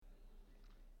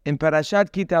In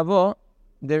Parashat Tavo,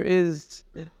 there is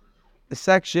a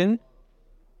section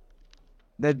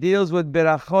that deals with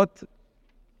berachot,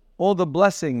 all the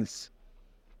blessings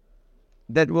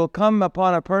that will come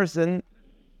upon a person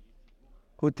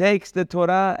who takes the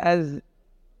Torah as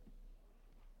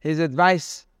his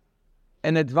advice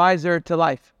and advisor to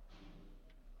life.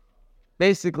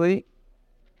 Basically,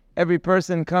 every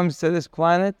person comes to this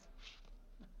planet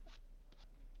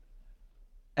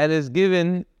and is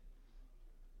given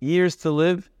years to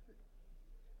live,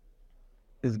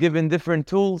 is given different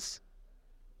tools,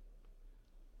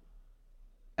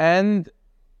 and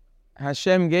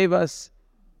Hashem gave us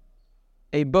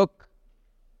a book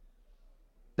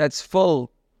that's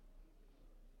full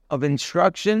of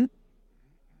instruction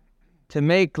to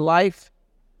make life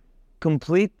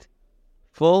complete,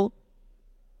 full,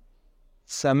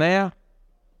 sameach,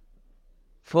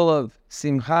 full of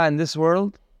simcha in this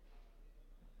world,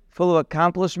 full of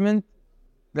accomplishment,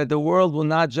 that the world will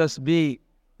not just be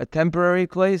a temporary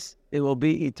place, it will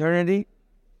be eternity.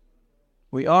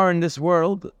 We are in this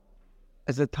world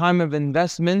as a time of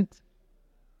investment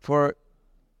for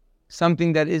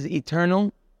something that is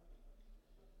eternal.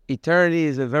 Eternity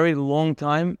is a very long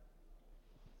time,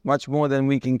 much more than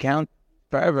we can count.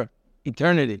 Forever.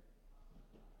 Eternity.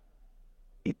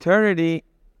 Eternity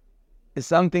is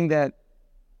something that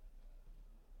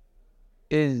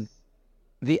is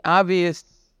the obvious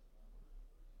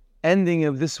ending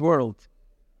of this world.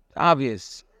 It's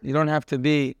obvious. You don't have to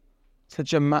be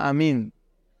such a ma'amin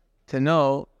to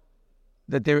know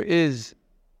that there is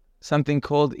something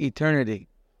called eternity.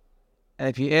 And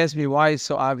if you ask me why it's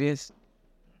so obvious,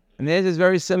 and the answer is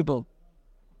very simple.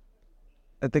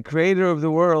 That the Creator of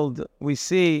the world, we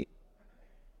see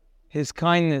His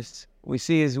kindness, we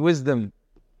see His wisdom,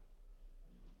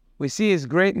 we see His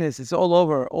greatness. It's all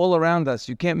over, all around us.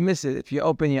 You can't miss it if you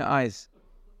open your eyes.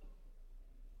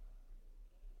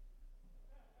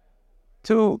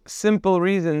 Two simple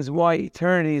reasons why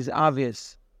eternity is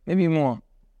obvious, maybe more.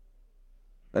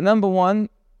 But number one,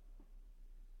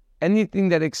 anything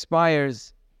that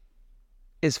expires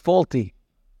is faulty.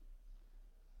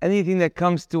 Anything that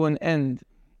comes to an end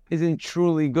isn't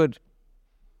truly good.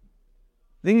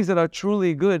 Things that are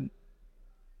truly good,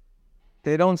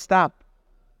 they don't stop.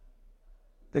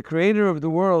 The Creator of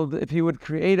the world, if He would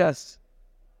create us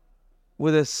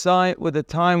with a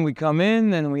time we come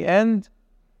in and we end,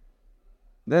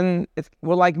 then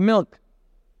we're like milk.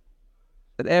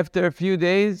 That after a few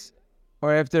days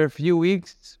or after a few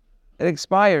weeks, it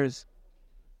expires.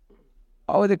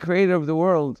 Oh, the Creator of the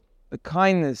world, the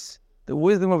kindness, the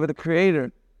wisdom of the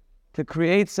Creator, to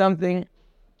create something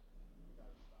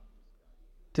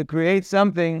that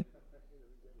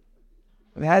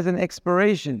has an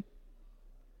expiration.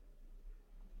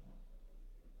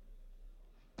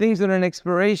 Things that are an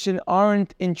expiration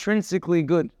aren't intrinsically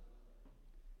good.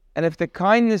 And if the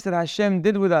kindness that Hashem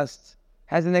did with us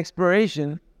has an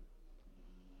expiration,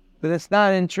 then it's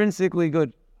not intrinsically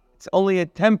good. It's only a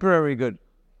temporary good.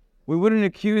 We wouldn't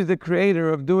accuse the Creator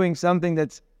of doing something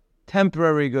that's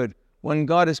temporary good when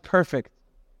God is perfect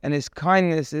and His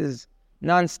kindness is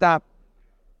non-stop.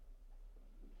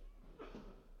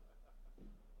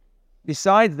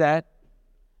 Besides that,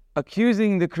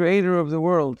 accusing the Creator of the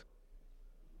world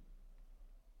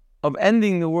of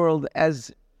ending the world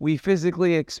as we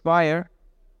physically expire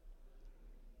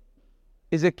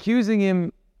is accusing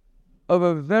Him of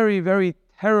a very, very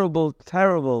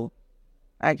terrible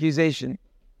accusation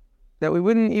that we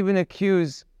wouldn't even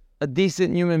accuse a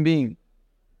decent human being.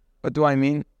 What do I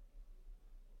mean?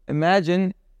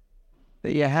 Imagine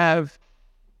that you have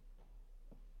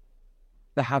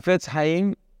the Hafetz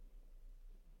Haim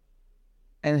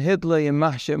and Hitler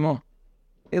Yamah Shemo.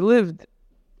 They lived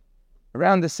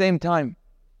around the same time.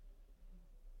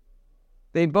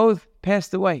 They both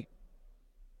passed away.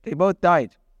 They both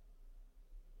died.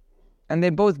 And they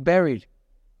both buried.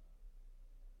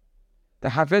 The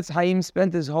Hafetz Haim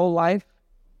spent his whole life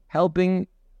helping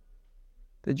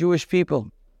the Jewish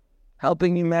people,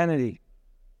 helping humanity,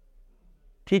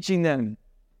 teaching them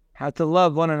how to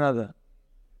love one another,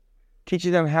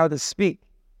 teaching them how to speak.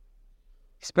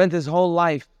 He spent his whole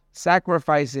life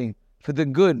sacrificing for the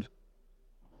good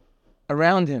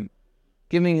around him,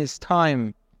 giving his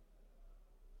time,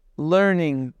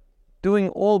 learning, doing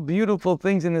all beautiful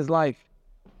things in his life.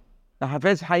 The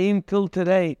Hafetz Haim till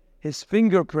today, his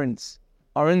fingerprints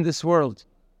are in this world.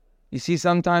 You see,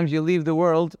 sometimes you leave the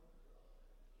world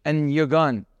and you're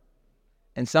gone.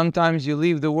 And sometimes you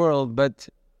leave the world, but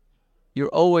you're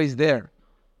always there.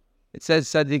 It says,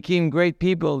 Tzaddikim, great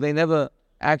people, they never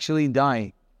actually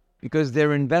die because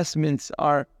their investments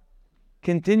are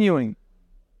continuing.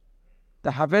 The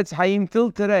Havetz Haim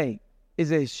till today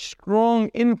is a strong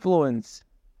influence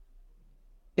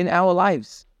in our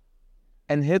lives.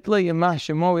 And Hitler, Yamah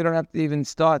Shemo, we don't have to even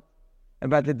start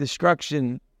about the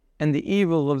destruction and the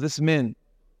evil of this man.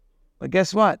 But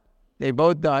guess what? They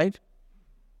both died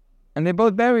and they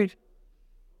both buried.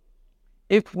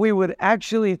 If we would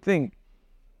actually think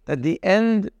that the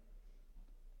end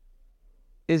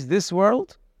is this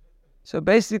world, so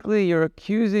basically you're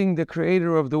accusing the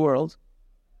creator of the world.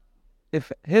 If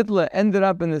Hitler ended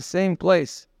up in the same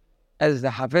place as the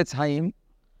Havetz Haim,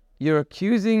 you're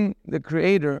accusing the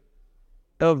creator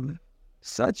of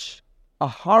such a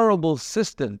horrible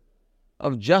system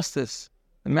of justice.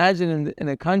 Imagine in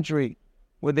a country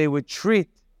where they would treat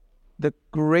the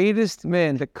greatest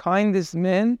man, the kindest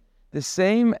man, the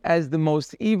same as the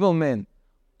most evil man.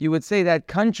 You would say that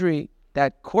country,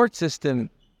 that court system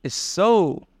is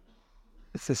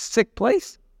it's a sick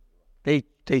place. They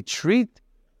treat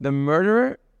the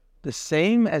murderer the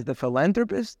same as the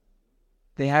philanthropist.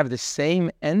 They have the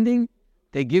same ending.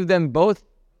 They give them both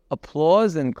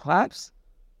applause and claps.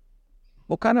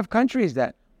 What kind of country is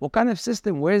that? What kind of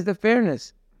system? Where's the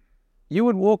fairness? You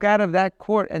would walk out of that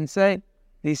court and say,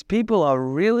 these people are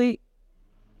really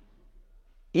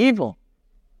evil.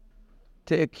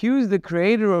 To accuse the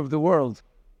creator of the world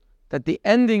that the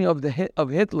ending of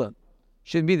Hitler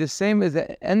should be the same as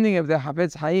the ending of the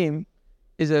Havetz Haim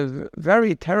is a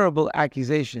very terrible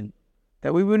accusation,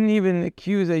 that we wouldn't even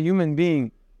accuse a human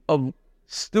being of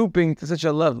stooping to such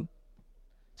a level.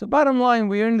 So bottom line,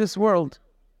 we are in this world,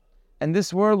 and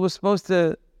this world was supposed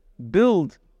to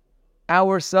build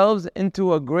ourselves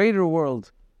into a greater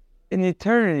world, in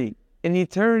eternity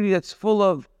that's full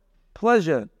of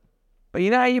pleasure. But you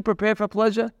know how you prepare for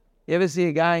pleasure? You ever see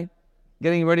a guy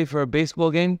getting ready for a baseball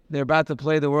game? They're about to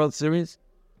play the World Series.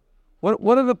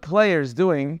 What are the players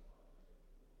doing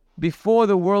before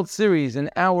the World Series, an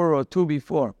hour or two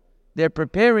before? They're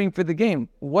preparing for the game.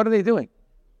 What are they doing?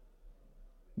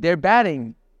 They're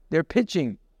batting, they're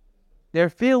pitching, they're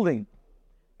fielding.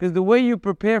 Because the way you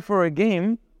prepare for a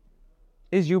game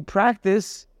is you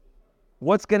practice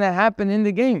what's going to happen in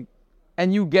the game,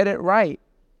 and you get it right.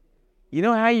 You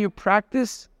know how you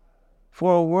practice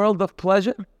for a world of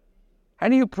pleasure? How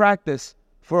do you practice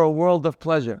for a world of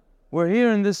pleasure? We're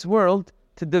here in this world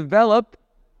to develop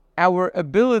our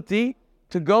ability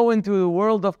to go into the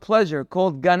world of pleasure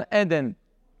called Gan Eden.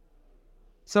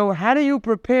 So how do you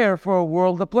prepare for a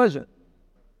world of pleasure?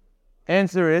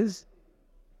 Answer is,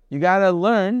 you got to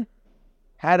learn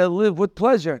how to live with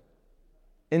pleasure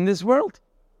in this world.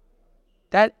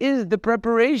 That is the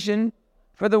preparation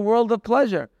for the world of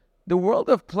pleasure. The world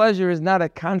of pleasure is not a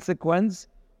consequence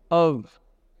of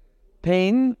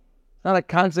pain, not a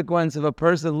consequence of a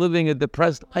person living a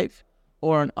depressed life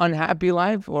or an unhappy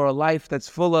life or a life that's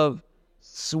full of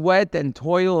sweat and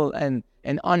toil and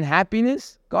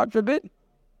unhappiness, God forbid.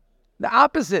 The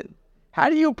opposite. How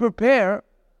do you prepare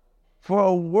for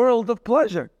a world of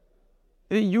pleasure?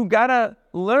 You gotta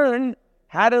learn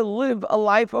how to live a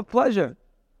life of pleasure.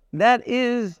 That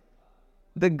is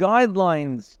the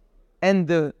guidelines and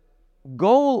the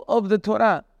goal of the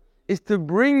Torah, is to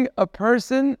bring a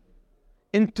person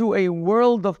into a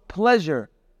world of pleasure,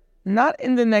 not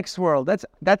in the next world. That's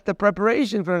the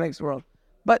preparation for the next world.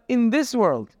 But in this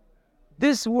world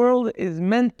is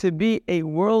meant to be a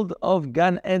world of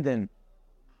Gan Eden.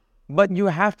 But you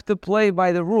have to play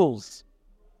by the rules.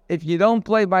 If you don't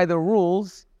play by the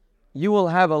rules, you will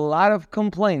have a lot of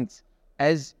complaints.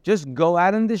 As just go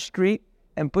out in the street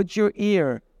and put your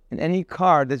ear in any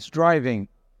car that's driving,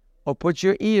 or put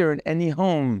your ear in any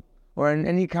home or in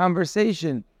any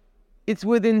conversation. It's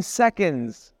within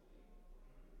seconds,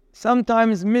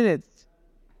 sometimes minutes,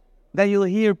 that you'll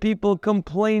hear people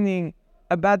complaining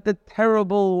about the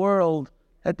terrible world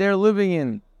that they're living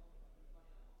in.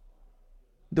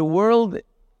 The world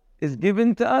is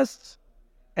given to us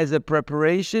as a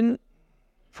preparation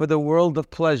for the world of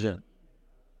pleasure.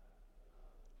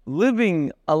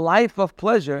 Living a life of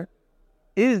pleasure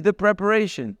is the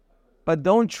preparation, but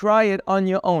don't try it on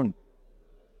your own,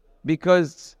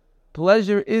 because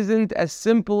pleasure isn't as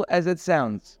simple as it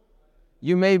sounds.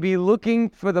 You may be looking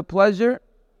for the pleasure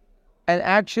and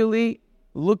actually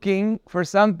looking for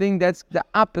something that's the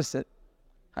opposite.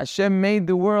 Hashem made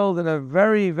the world in a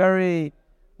very, very,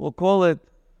 we'll call it,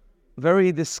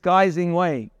 very disguising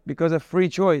way, because of free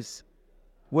choice,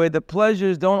 where the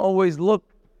pleasures don't always look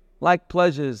like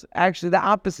pleasures. Actually, the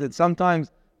opposite.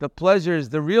 Sometimes the pleasures,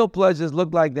 the real pleasures,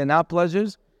 look like they're not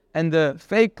pleasures, and the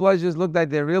fake pleasures look like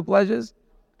they're real pleasures.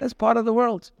 That's part of the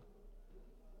world.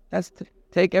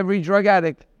 Take every drug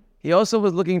addict. He also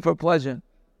was looking for pleasure,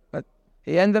 but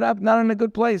he ended up not in a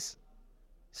good place.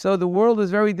 So the world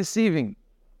is very deceiving.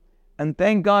 And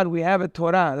thank God we have a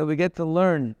Torah that we get to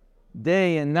learn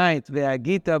day and night.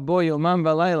 Ve'agita bo yomam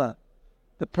v'layla.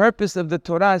 The purpose of the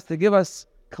Torah is to give us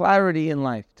clarity in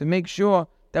life, to make sure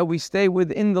that we stay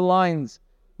within the lines,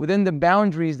 within the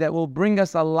boundaries that will bring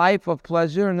us a life of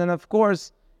pleasure, and then of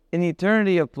course, an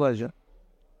eternity of pleasure.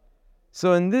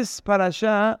 So in this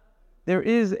parasha, there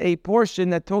is a portion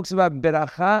that talks about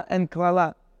beracha and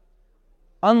klala.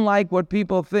 Unlike what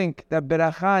people think, that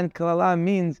beracha and klala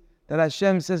means that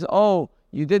Hashem says, oh,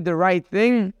 you did the right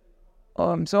thing. Oh,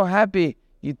 I'm so happy.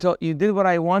 You did what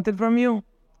I wanted from you.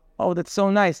 Oh, that's so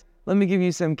nice. Let me give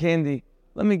you some candy.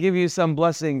 Let me give you some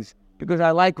blessings because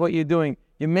I like what you're doing.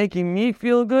 You're making me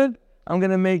feel good. I'm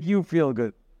going to make you feel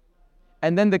good.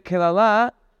 And then the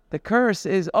kilala, the curse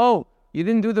is, oh, you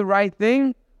didn't do the right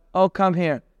thing? Oh, come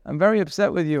here. I'm very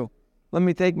upset with you. Let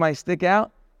me take my stick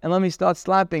out and let me start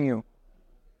slapping you.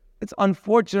 It's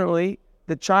unfortunately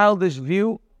the childish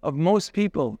view of most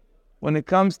people when it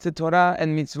comes to Torah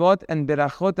and mitzvot and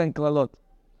berachot and klalot.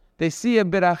 They see a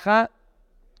beracha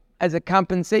as a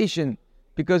compensation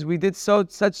because we did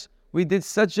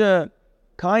such a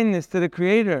kindness to the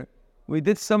Creator. We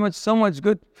did so much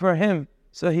good for Him.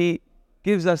 So He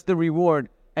gives us the reward.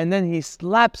 And then He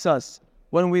slaps us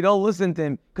when we don't listen to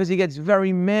Him because He gets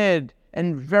very mad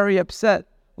and very upset.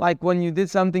 Like when you did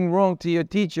something wrong to your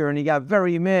teacher and he got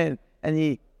very mad and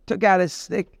he took out his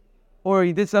stick, or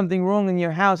you did something wrong in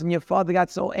your house and your father got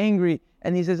so angry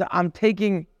and he says,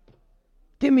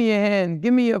 give me your hand,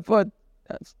 give me your foot.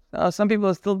 Some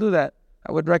people still do that.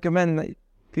 I would recommend that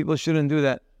people shouldn't do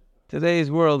that. Today's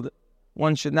world,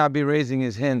 one should not be raising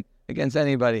his hand against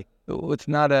anybody. It's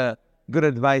not a good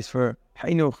advice for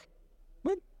Hainuch.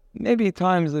 But maybe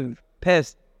times have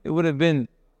passed, it would have been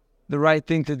the right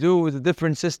thing to do with a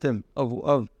different system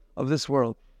of this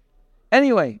world.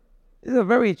 Anyway, it's a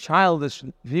very childish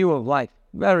view of life.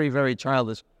 Very, very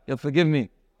childish. You'll forgive me.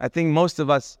 I think most of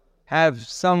us have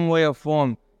some way or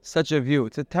form such a view.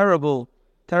 It's a terrible,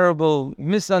 terrible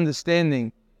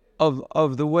misunderstanding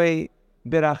of the way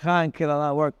beracha and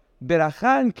kilala work.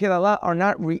 Beracha and kilala are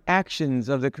not reactions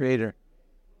of the Creator.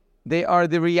 They are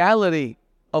the reality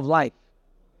of life.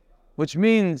 Which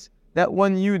means that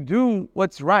when you do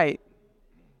what's right,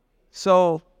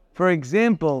 so for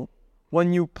example,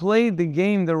 when you played the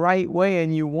game the right way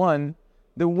and you won,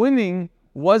 the winning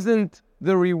wasn't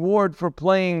the reward for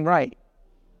playing right.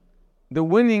 The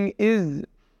winning is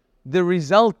the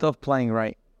result of playing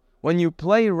right. When you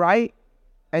play right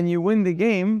and you win the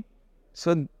game,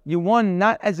 so you won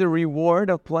not as a reward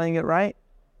of playing it right.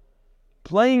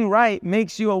 Playing right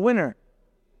makes you a winner.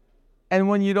 And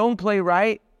when you don't play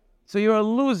right, so you're a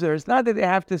loser. It's not that they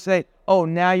have to say, oh,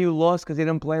 now you lost because you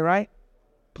didn't play right.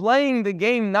 Playing the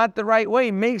game not the right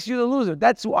way makes you the loser.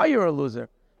 That's why you're a loser.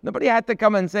 Nobody had to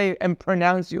come and say and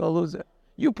pronounce you a loser.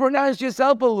 You pronounced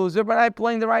yourself a loser by not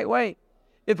playing the right way.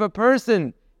 If a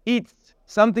person eats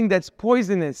something that's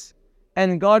poisonous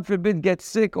and God forbid gets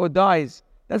sick or dies,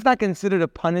 that's not considered a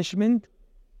punishment.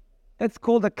 That's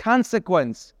called a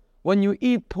consequence. When you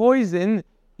eat poison,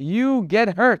 you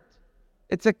get hurt.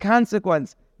 It's a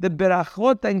consequence. The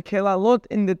berachot and kelalot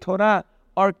in the Torah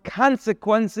are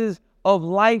consequences of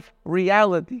life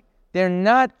reality. They're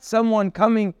not someone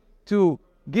coming to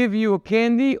give you a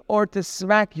candy or to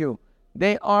smack you.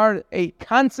 They are a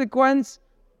consequence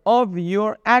of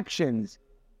your actions.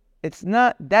 It's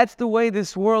not, that's the way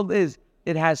this world is.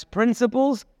 It has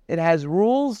principles, it has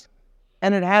rules,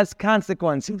 and it has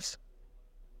consequences.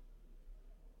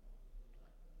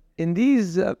 In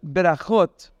these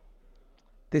berachot,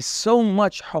 there's so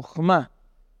much chokhmah,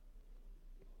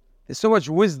 there's so much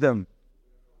wisdom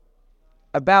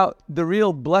about the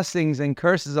real blessings and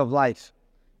curses of life.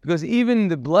 Because even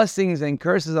the blessings and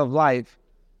curses of life,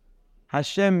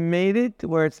 Hashem made it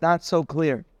where it's not so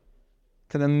clear.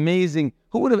 It's an amazing,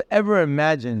 who would have ever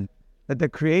imagined that the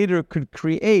Creator could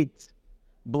create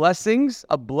blessings,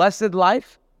 a blessed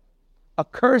life, a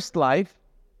cursed life,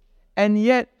 and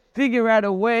yet figure out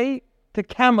a way to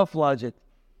camouflage it,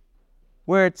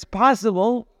 where it's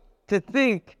possible to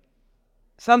think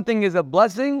something is a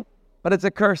blessing, but it's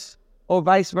a curse, or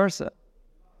vice versa.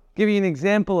 Give you an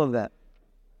example of that.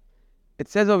 It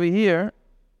says over here,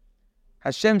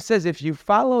 Hashem says, if you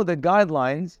follow the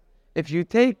guidelines, if you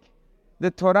take the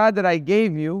Torah that I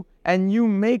gave you, and you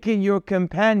make it your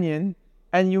companion,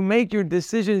 and you make your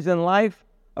decisions in life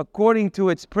according to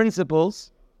its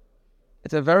principles,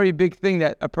 it's a very big thing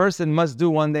that a person must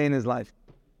do one day in his life.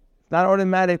 It's not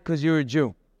automatic because you're a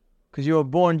Jew, because you were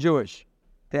born Jewish.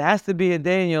 There has to be a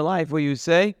day in your life where you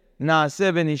say,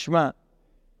 Na'aseh v'nishma.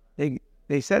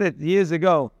 They said it years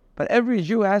ago, But every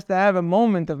Jew has to have a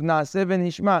moment of Naaseh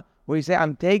v'Nishma, where you say,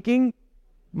 I'm taking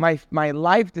my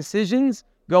life decisions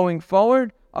going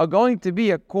forward are going to be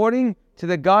according to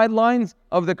the guidelines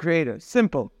of the Creator.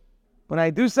 Simple. When I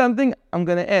do something, I'm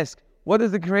going to ask, what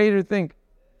does the Creator think?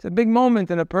 It's a big moment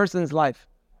in a person's life.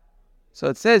 So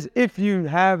it says, if you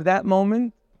have that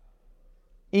moment,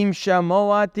 Im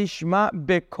shamoa tishma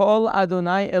bekol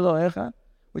Adonai Elohecha,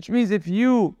 which means if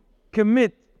you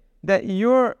commit that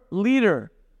your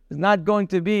leader is not going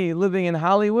to be living in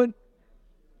Hollywood,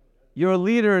 your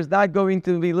leader is not going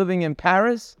to be living in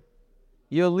Paris,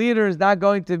 your leader is not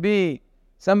going to be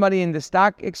somebody in the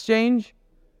stock exchange,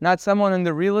 not someone in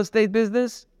the real estate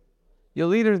business, your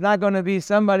leader is not going to be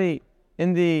somebody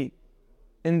in the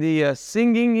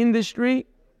singing industry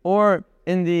or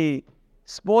in the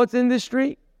sports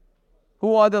industry.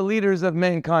 Who are the leaders of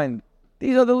mankind?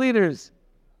 These are the leaders.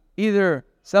 Either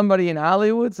somebody in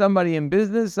Hollywood, somebody in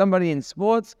business, somebody in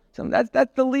sports.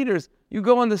 That's the leaders. You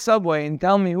go on the subway and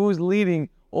tell me who's leading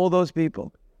all those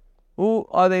people. Who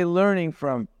are they learning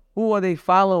from? Who are they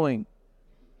following?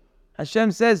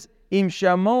 Hashem says, Im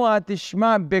shamoa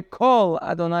tishma bekol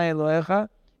Adonai Elohecha.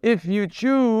 If you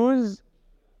choose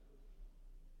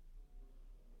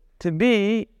to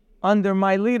be under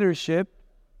my leadership,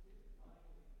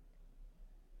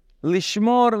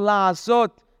 lishmor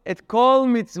la'asot et kol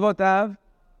mitzvotav,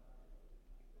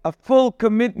 a full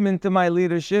commitment to my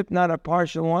leadership, not a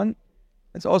partial one.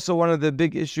 It's also one of the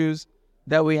big issues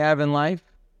that we have in life.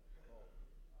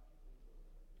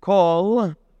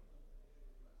 Kol,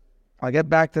 I'll get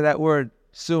back to that word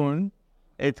soon.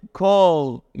 Et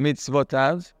kol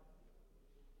mitzvotav.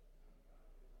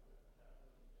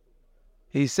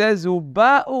 He says,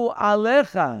 Uba'u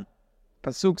alecha.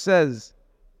 Pasuk says,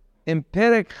 in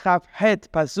Perek Chafhet,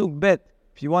 Pasuk Bet,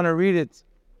 if you want to read it.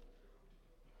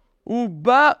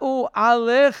 Uba'u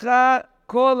alecha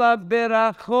kol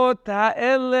berachot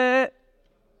ha'ele.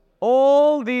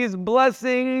 All these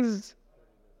blessings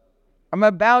I'm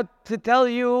about to tell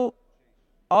you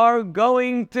are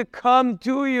going to come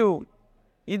to you.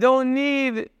 You don't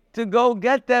need to go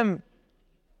get them.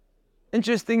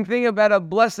 Interesting thing about a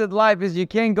blessed life is you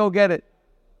can't go get it.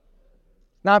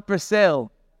 Not for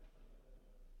sale.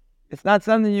 It's not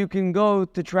something you can go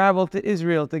to travel to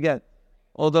Israel to get.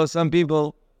 Although some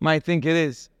people might think it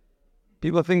is.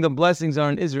 People think the blessings are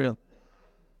in Israel.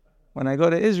 When I go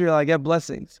to Israel, I get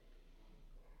blessings.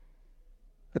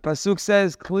 The Pasuk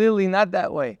says clearly not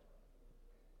that way.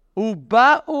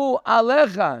 Uba'u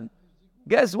alecha.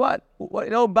 Guess what? What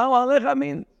you know ba'u alecha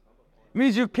means? It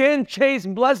means you can't chase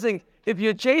blessings. If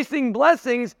you're chasing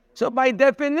blessings, so by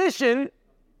definition,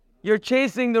 you're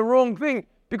chasing the wrong thing.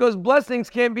 Because blessings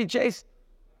can't be chased.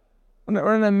 What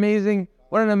an amazing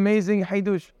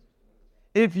hidush.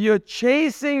 If you're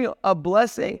chasing a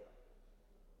blessing,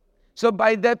 so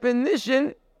by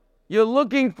definition, you're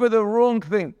looking for the wrong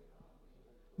thing.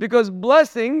 Because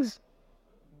blessings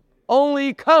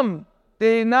only come.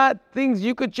 They're not things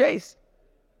you could chase.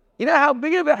 You know how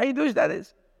big of a hidush that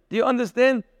is? Do you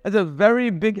understand? That's a very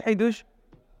big hidush.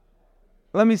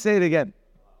 Let me say it again.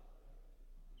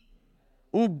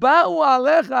 Uba'u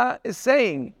alecha is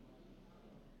saying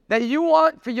that you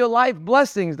want for your life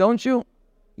blessings, don't you?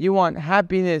 You want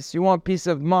happiness, you want peace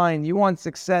of mind, you want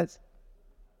success.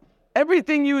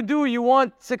 Everything you do, you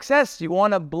want success, you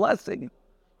want a blessing.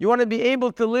 You want to be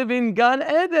able to live in Gan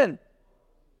Eden.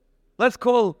 Let's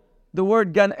call the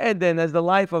word Gan Eden as the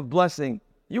life of blessing.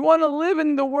 You want to live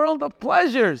in the world of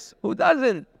pleasures. Who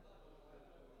doesn't?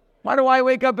 Why do I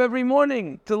wake up every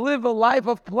morning? To live a life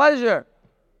of pleasure.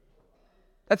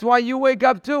 That's why you wake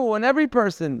up too, and every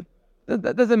person.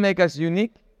 That doesn't make us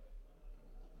unique.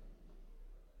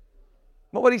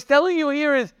 But what he's telling you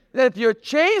here is that if you're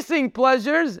chasing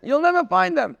pleasures, you'll never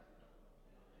find them.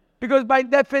 Because by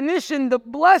definition, the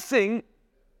blessing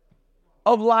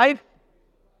of life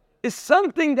is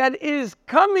something that is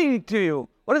coming to you.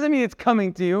 What does it mean it's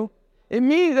coming to you? It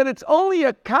means that it's only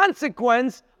a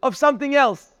consequence of something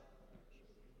else.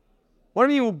 What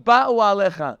do you mean, ba'u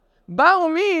alecha?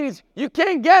 Ba'u means you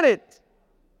can't get it.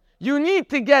 You need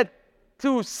to get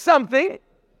to something,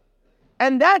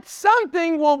 and that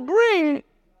something will bring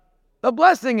the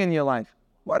blessing in your life.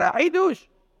 What a hidush.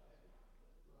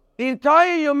 The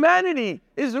entire humanity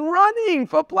is running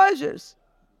for pleasures.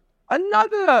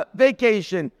 Another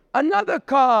vacation, another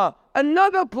car,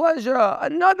 another pleasure,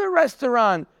 another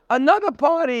restaurant, another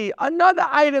party, another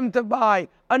item to buy,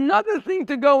 another thing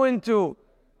to go into.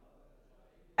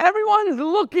 Everyone's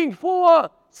looking for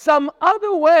some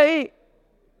other way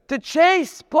to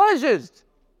chase pleasures.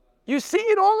 You see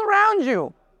it all around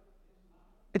you.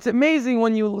 It's amazing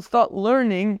when you start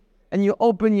learning and you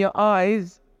open your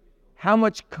eyes how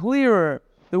much clearer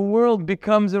the world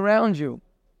becomes around you.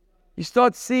 You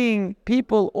start seeing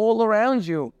people all around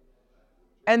you,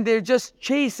 and they're just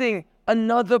chasing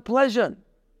another pleasure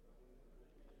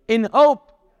in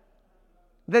hope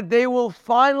that they will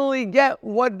finally get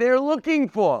what they're looking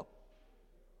for.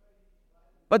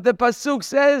 But the pasuk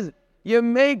says, you're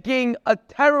making a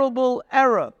terrible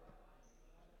error.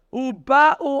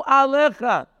 Uba'u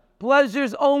alecha.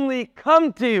 Pleasures only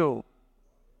come to you.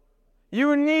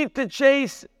 You need to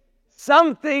chase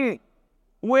something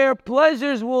where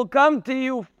pleasures will come to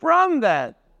you from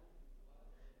that.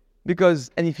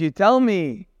 And if you tell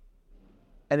me,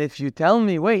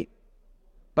 wait,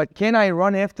 but can I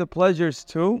run after pleasures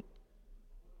too?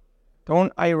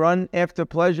 Don't I run after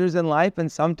pleasures in life, and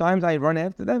sometimes I run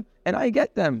after them and I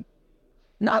get them?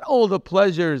 Not all the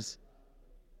pleasures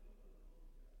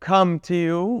come to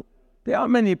you. There are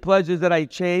many pleasures that I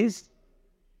chase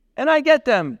and I get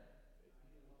them.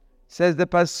 Says the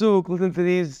pasuk, listen to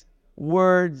these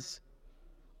words.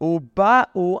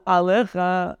 Uba'u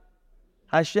alecha.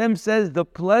 Hashem says the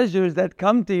pleasures that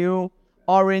come to you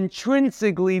are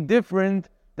intrinsically different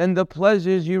than the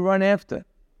pleasures you run after.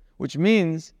 Which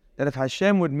means that if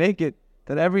Hashem would make it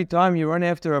that every time you run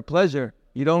after a pleasure,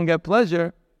 you don't get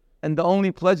pleasure, and the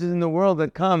only pleasures in the world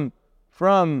that come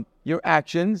from your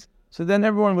actions, so then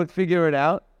everyone would figure it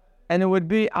out, and it would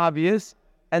be obvious,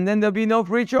 and then there'll be no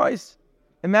free choice.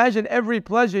 Imagine every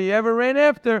pleasure you ever ran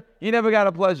after, you never got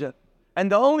a pleasure.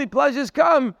 And the only pleasures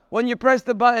come when you press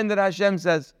the button that Hashem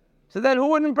says. So then who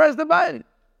wouldn't press the button?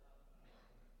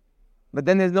 But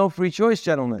then there's no free choice,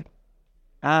 gentlemen.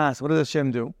 So what does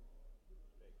Hashem do?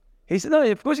 He said, no,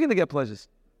 of course you're going to get pleasures.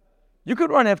 You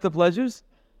could run after pleasures.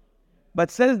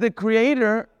 But says the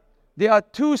Creator, there are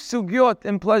two sugyot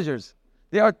in pleasures.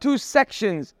 There are two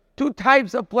sections, two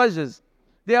types of pleasures.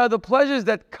 There are the pleasures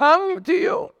that come to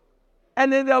you,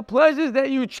 and then there are pleasures that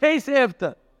you chase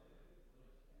after.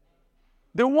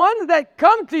 The ones that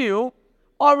come to you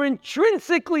are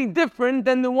intrinsically different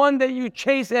than the one that you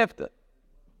chase after.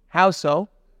 How so?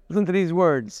 Listen to these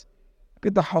words. Look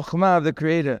at the chokhmah of the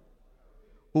Creator.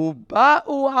 Uba'u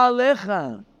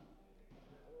alecha.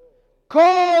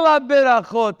 Kol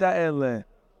haberachot ha'eleh.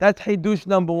 That's Hidush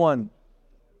number one.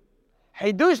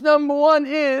 Hidush number one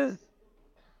is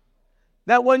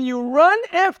that when you run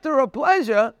after a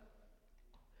pleasure,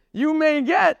 you may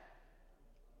get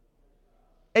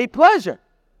a pleasure,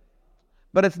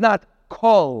 but it's not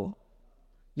kol.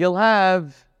 You'll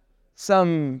have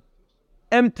some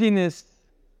emptiness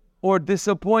or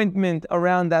disappointment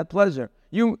around that pleasure.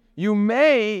 You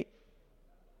may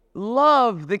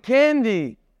love the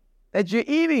candy that you're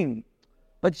eating,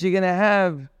 but you're going to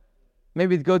have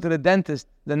maybe to go to the dentist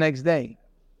the next day.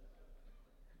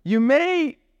 You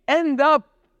may end up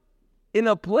in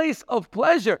a place of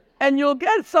pleasure, and you'll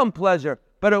get some pleasure,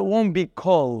 but it won't be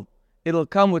kol. It'll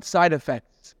come with side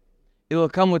effects. It'll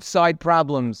come with side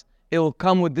problems. It will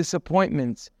come with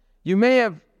disappointments. You may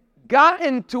have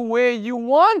gotten to where you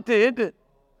wanted,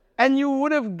 and you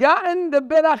would have gotten the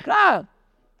beracha,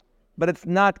 but it's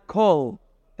not kol.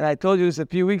 And I told you this a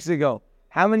few weeks ago.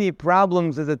 How many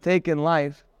problems does it take in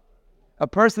life? A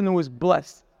person who is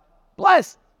blessed.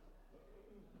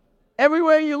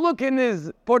 Everywhere you look in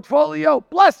his portfolio,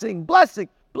 blessing, blessing,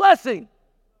 blessing.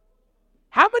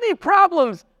 How many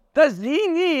problems does he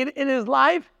need in his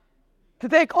life to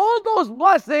take all those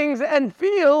blessings and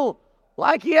feel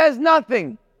like he has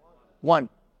nothing? One.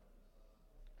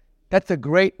 That's a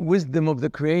great wisdom of the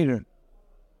Creator.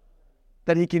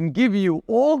 That He can give you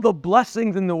all the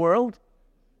blessings in the world,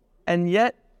 and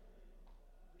yet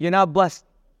you're not blessed.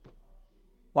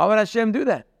 Why would Hashem do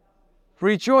that?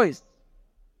 Free choice.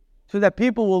 So that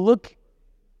people will look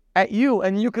at you,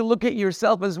 and you can look at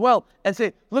yourself as well and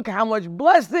say, look how much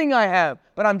blessing I have,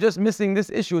 but I'm just missing this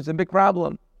issue. It's a big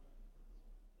problem.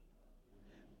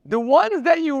 The ones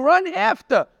that you run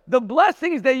after, the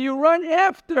blessings that you run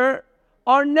after,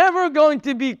 are never going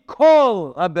to be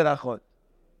kol haberachot.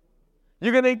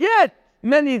 You're going to get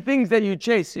many things that you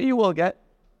chase. You will get.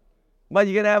 But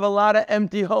you're going to have a lot of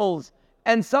empty holes.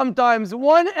 And sometimes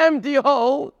one empty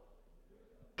hole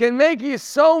can make you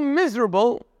so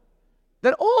miserable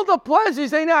that all the pleasures, you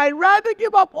say, no, I'd rather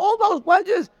give up all those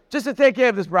pleasures just to take care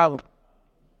of this problem.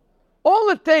 All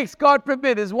it takes, God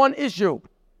forbid, is one issue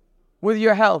with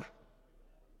your health.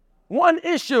 One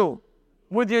issue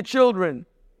with your children.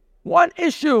 One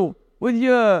issue with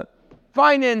your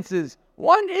finances.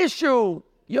 One issue,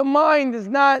 your mind is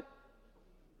not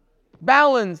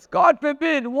balanced. God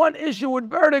forbid, one issue with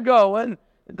vertigo, and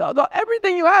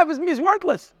everything you have is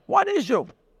worthless. One issue.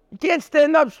 You can't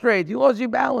stand up straight. You lost your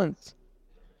balance.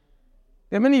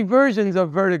 There are many versions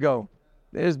of vertigo.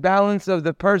 There's balance of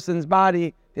the person's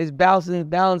body. There's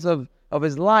balance of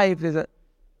his life.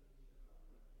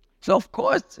 So of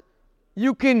course,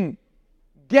 you can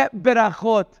get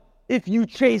berachot if you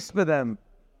chase for them.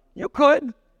 You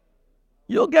could.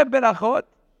 You'll get berachot.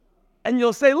 And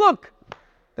you'll say, look,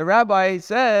 the rabbi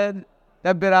said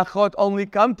that berachot only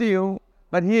come to you.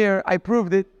 But here, I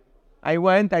proved it. I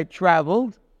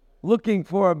traveled, looking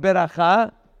for a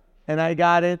beracha, and I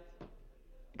got it.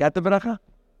 Got the beracha.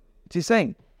 What's he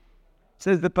saying? It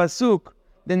says the pasuk,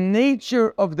 the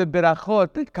nature of the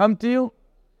berachot that come to you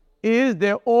is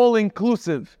they're all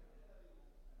inclusive.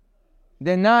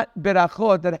 They're not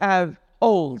berachot that have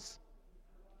holes.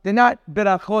 They're not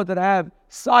berachot that have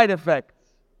side effects.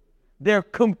 They're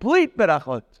complete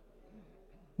berachot,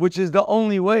 which is the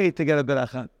only way to get a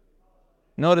beracha.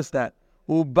 Notice that.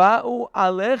 Uba'u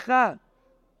alecha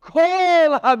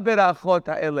kol ha-berachot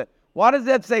ha'ele. Why does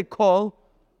that say kol?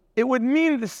 It would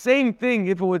mean the same thing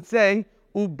if it would say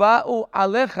Uba'u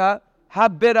alecha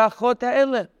ha-berachot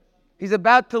ha'ele. He's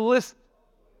about to list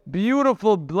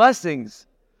beautiful blessings.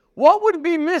 What would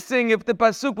be missing if the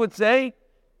pasuk would say,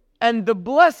 and the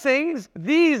blessings,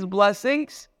 these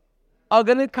blessings, are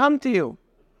going to come to you?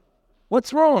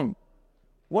 What's wrong?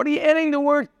 What are you adding the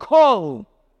word kol?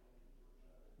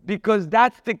 Because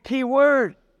that's the key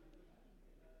word.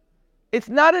 It's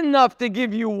not enough to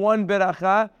give you one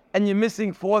beracha and you're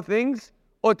missing 4 things,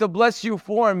 or to bless you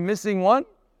 4 and missing 1.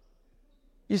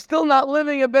 You're still not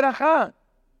living a beracha.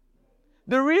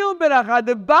 The real beracha,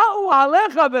 the ba'u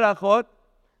alecha berachot,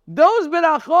 those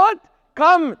berachot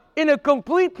come in a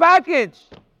complete package.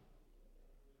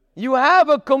 You have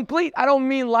a complete, I don't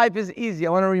mean life is easy.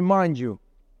 I want to remind you.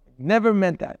 Never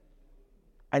meant that.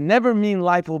 I never mean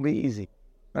life will be easy.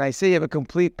 When I say you have a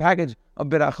complete package of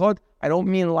berachot, I don't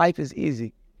mean life is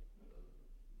easy.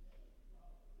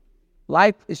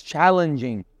 Life is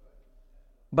challenging.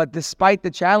 But despite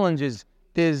the challenges,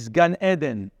 there's Gan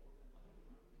Eden.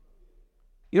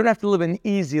 You don't have to live an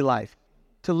easy life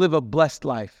to live a blessed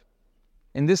life.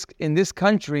 In this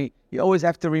country, you always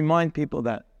have to remind people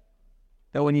that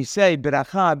when you say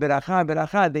beracha, beracha,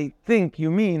 beracha, they think you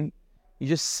mean you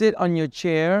just sit on your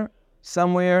chair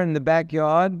somewhere in the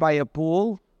backyard by a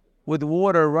pool with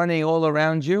water running all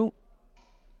around you,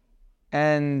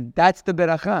 and that's the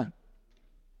beracha.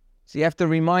 So you have to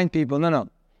remind people, no.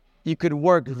 You could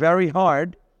work very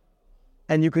hard,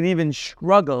 and you can even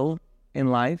struggle in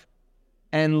life,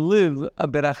 and live a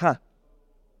beracha.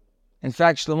 In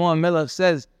fact, Shlomo HaMelech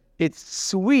says, it's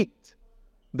sweet,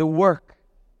 the work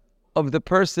of the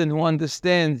person who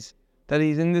understands that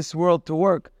he's in this world to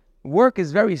work. Work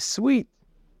is very sweet.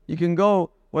 You can go,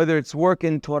 whether it's work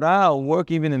in Torah, or work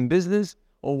even in business,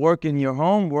 or work in your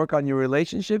home, work on your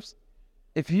relationships.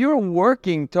 If you're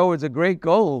working towards a great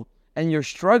goal and you're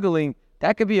struggling,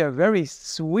 that could be a very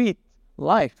sweet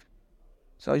life.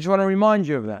 So I just want to remind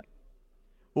you of that.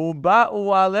 Uba'u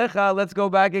alecha, let's go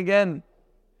back again.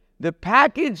 The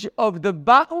package of the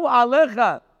ba'u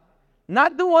alecha,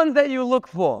 not the ones that you look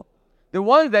for. The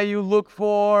ones that you look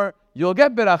for, you'll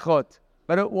get berachot,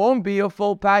 but it won't be a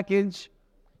full package.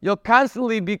 You'll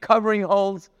constantly be covering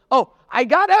holes. Oh, I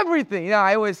got everything.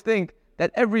 I always think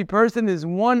that every person is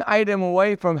one item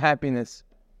away from happiness.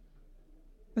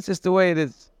 That's just the way it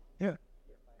is. Yeah.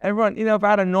 Everyone, if I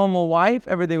had a normal wife,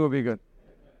 everything would be good.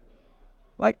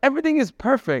 Like, everything is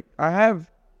perfect. I have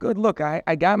good look. I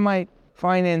got my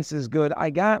finances good. I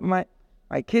got my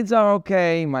kids are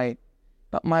okay.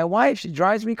 But my wife, she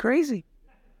drives me crazy.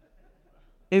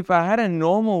 If I had a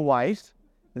normal wife,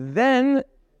 then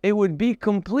it would be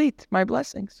complete, my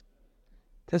blessings.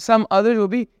 To some others, it would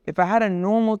be if I had a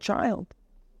normal child.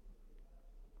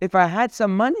 If I had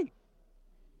some money.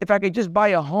 If I could just buy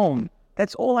a home.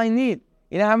 That's all I need.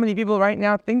 You know how many people right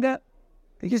now think that?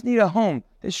 They just need a home.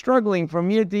 They're struggling from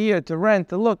year to year to rent,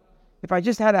 to look. If I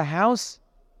just had a house,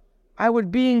 I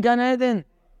would be in Gan Eden.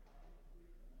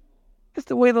 That's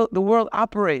the way the world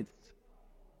operates.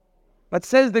 But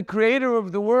says the creator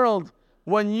of the world,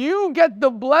 when you get the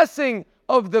blessing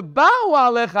of the Ba'u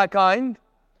Alecha kind,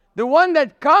 the one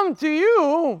that come to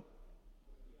you,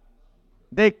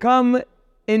 they come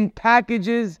in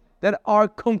packages that are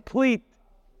complete.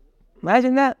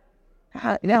 Imagine that.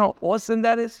 You know how awesome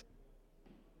that is?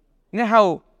 You know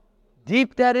how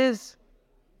deep that is?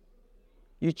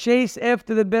 You chase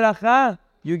after the beracha,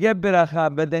 you get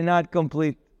beracha, but they're not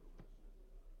complete.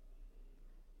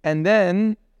 And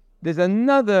then there's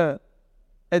another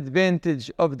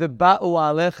advantage of the Ba'u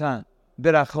Alecha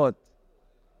berachot.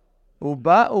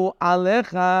 Uba'u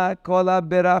alecha kol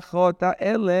ha-berachot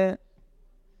ha'ele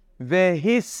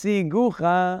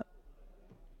vehisigucha,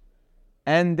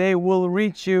 and they will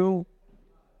reach you.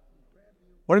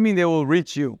 What do you mean they will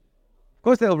reach you? Of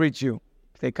course they'll reach you.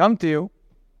 If they come to you,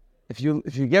 if you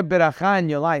get beracha in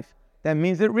your life, that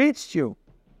means it reached you.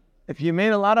 If you made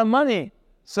a lot of money,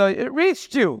 so it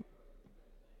reached you.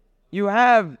 You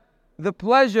have the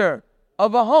pleasure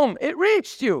of a home, it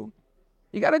reached you.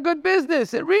 You got a good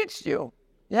business, it reached you.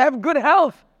 You have good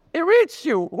health, it reached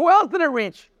you. Who else did it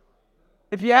reach?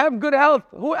 If you have good health,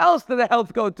 who else did the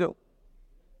health go to?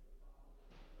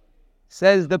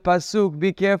 Says the Pasuk,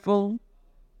 be careful.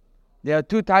 There are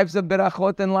two types of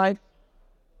berachot in life.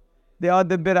 There are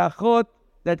the berachot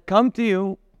that come to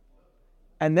you,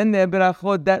 and then there are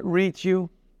berachot that reach you.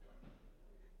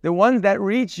 The ones that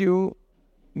reach you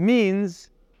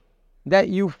means that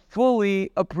you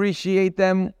fully appreciate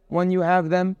them when you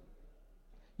have them.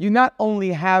 You not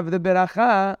only have the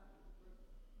beracha,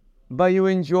 but you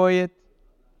enjoy it.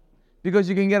 Because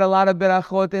you can get a lot of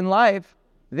berachot in life.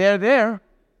 They're there.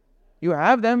 You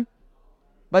have them,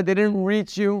 but they didn't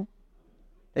reach you.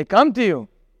 They come to you,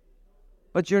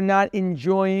 but you're not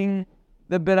enjoying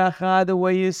the beracha the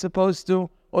way you're supposed to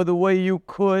or the way you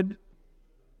could.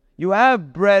 You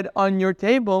have bread on your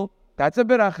table. That's a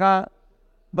beracha,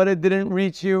 but it didn't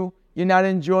reach you. You're not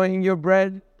enjoying your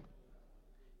bread.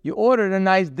 You ordered a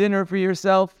nice dinner for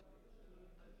yourself.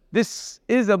 This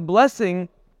is a blessing,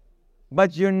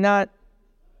 but you're not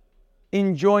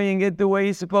enjoying it the way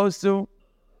you're supposed to.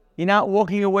 You're not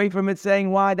walking away from it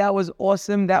saying, wow, that was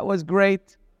awesome, that was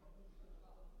great.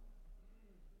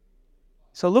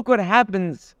 So look what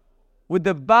happens with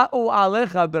the Ba'u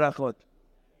Alecha Berachot.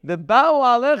 The Ba'u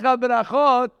Alecha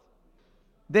Berachot,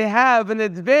 they have an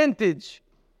advantage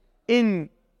in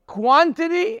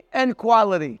quantity and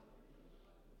quality.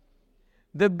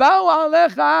 The Ba'u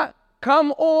Alecha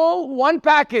come all one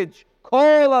package.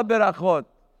 Kol HaBerachot.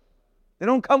 They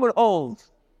don't come with holes.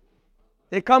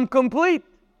 They come complete.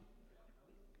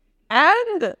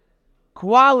 And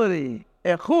quality,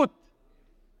 echut,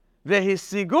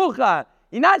 vehisigucha.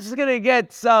 You're not just going to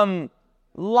get some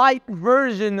light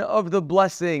version of the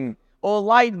blessing or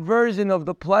light version of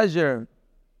the pleasure.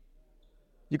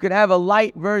 You could have a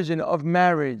light version of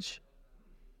marriage,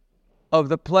 of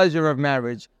the pleasure of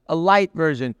marriage, a light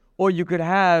version. Or you could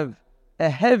have a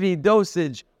heavy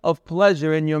dosage of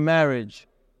pleasure in your marriage.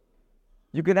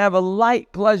 You could have a light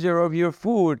pleasure of your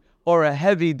food or a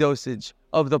heavy dosage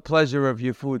of the pleasure of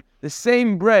your food. The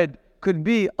same bread could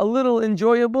be a little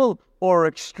enjoyable or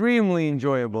extremely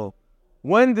enjoyable.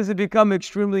 When does it become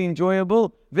extremely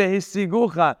enjoyable?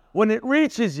 Vehisigucha, when it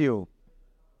reaches you.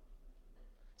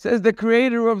 Says the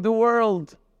creator of the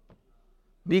world,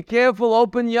 be careful,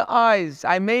 open your eyes.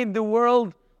 I made the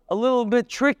world a little bit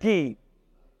tricky.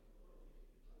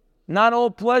 Not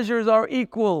all pleasures are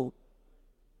equal.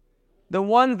 The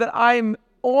ones that I'm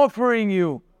offering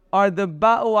you are the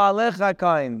Ba'u Alecha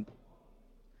kind.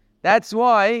 That's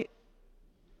why,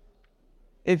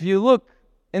 if you look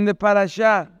in the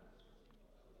Parashat,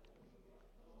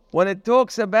 when it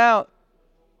talks about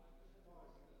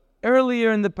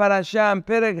earlier in the Parashat, in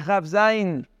Perek Chav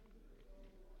Zayin,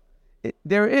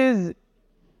 there is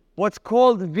what's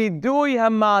called Vidui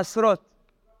HaMa'asrot.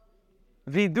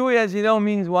 Vidui, as you know,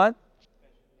 means what?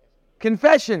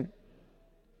 Confession.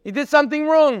 You did something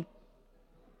wrong.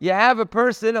 You have a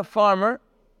person, a farmer,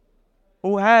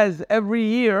 who has every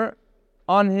year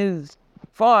on his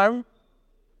farm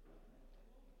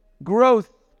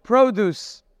growth,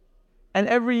 produce, and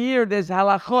every year there's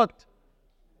halachot.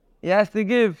 He has to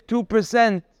give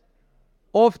 2%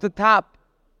 off the top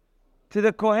to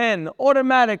the Kohen.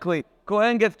 Automatically,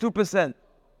 Kohen gets 2%.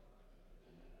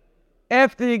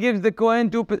 After he gives the Kohen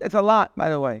 2%, it's a lot, by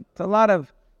the way. It's a lot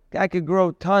of, I could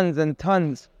grow tons and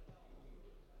tons.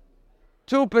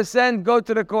 2% go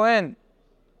to the Kohen.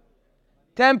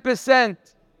 10%,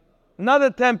 another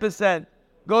 10%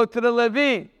 go to the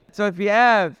Levi. So if you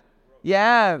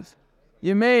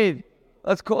made,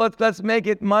 let's make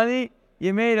it money.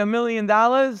 You made $1 million.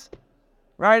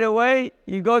 Right away,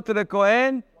 you go to the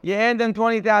Kohen, you hand him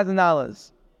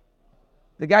 $20,000.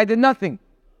 The guy did nothing.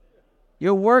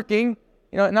 You're working,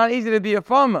 not easy to be a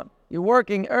farmer. You're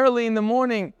working early in the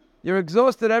morning. You're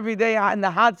exhausted every day in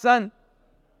the hot sun.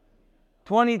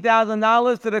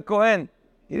 $20,000 to the Kohen.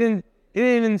 He didn't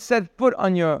even set foot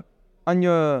in your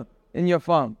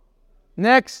farm.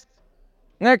 Next,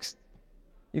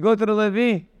 you go to the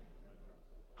Levi.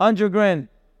 $100,000.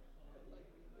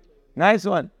 Nice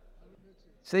one.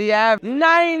 So you have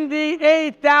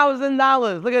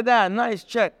 $98,000. Look at that, nice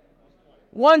check.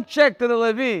 One check to the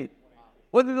Levi.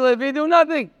 What did the Levi do?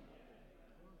 Nothing.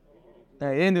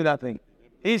 No, he didn't do nothing.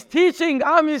 He's teaching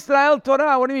Am Yisrael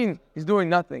Torah. What do you mean? He's doing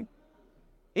nothing.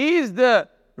 He's the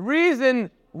reason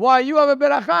why you have a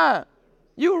beracha.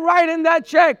 You write in that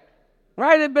check.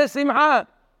 Write it besimha.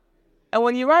 And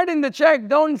when you write in the check,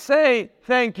 don't say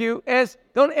thank you.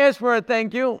 Don't ask for a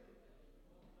thank you.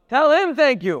 Tell him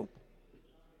thank you.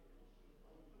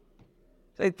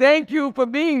 Say thank you for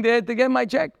being there to get my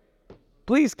check.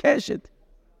 Please cash it.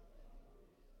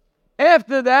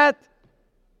 After that,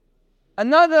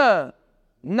 another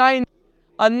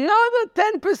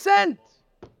 10%,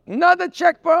 another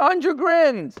check for 100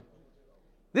 grand.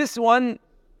 This one,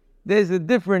 there's a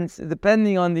difference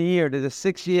depending on the year. There's a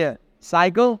 6-year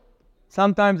cycle.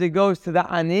 Sometimes it goes to the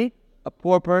ani, a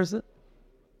poor person.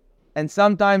 And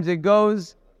sometimes it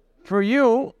goes for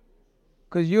you,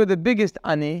 because you're the biggest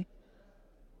ani.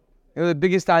 You're the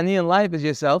biggest ani in life is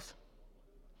yourself.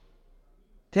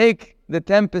 Take the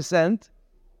 10%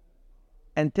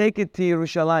 and take it to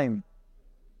Yerushalayim.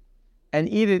 And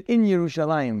eat it in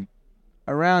Yerushalayim.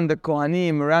 Around the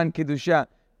Kohanim, around Kiddusha.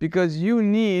 Because you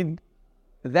need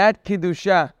that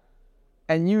Kiddusha.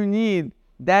 And you need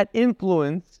that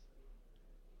influence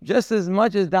just as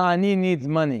much as the ani needs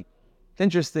money. It's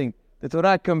interesting. The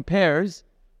Torah compares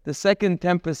the second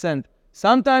 10%.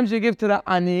 Sometimes you give to the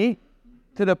ani,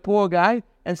 to the poor guy,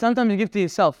 and sometimes you give to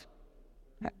yourself.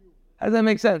 How does that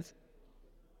make sense?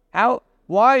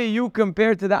 Why are you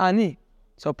compared to the ani?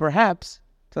 So perhaps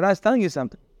Torah is telling you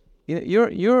something.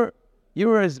 You're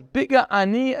as big a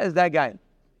ani as that guy.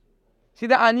 See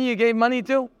the ani you gave money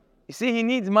to? You see he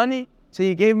needs money, so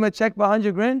you gave him a check for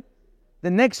 100 grand?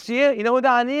 The next year, you know what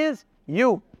the ani is?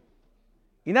 You.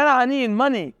 You're not an ani in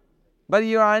money, but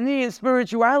you're ani in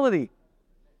spirituality.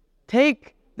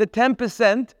 Take the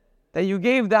 10% that you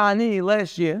gave the ani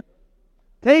last year,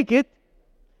 take it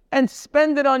and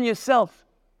spend it on yourself,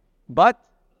 but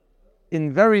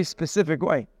in very specific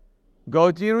way.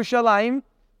 Go to Yerushalayim,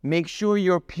 make sure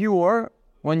you're pure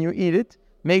when you eat it,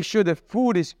 make sure the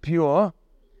food is pure,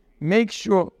 make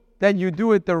sure that you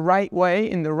do it the right way,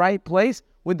 in the right place,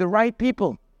 with the right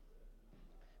people.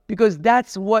 Because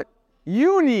that's what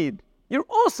you need. You're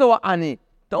also an ani.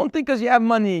 Don't think because you have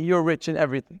money, you're rich and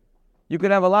everything. You could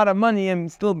have a lot of money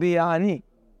and still be an ani.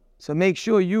 So make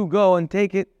sure you go and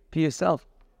take it to yourself.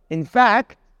 In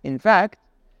fact, in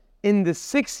the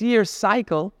 6-year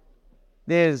cycle,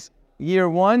 there's year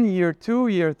 1, year 2,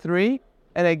 year 3,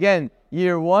 and again,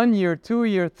 year 1, year 2,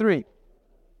 year 3.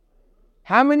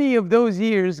 How many of those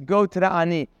years go to the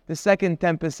ani, the second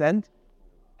 10%?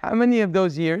 How many of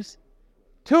those years?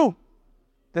 2.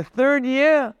 The 3rd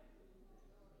year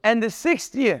and the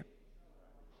 6th year.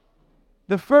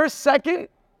 The 1st, 2nd,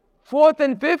 4th,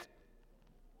 and 5th,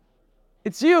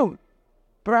 it's you.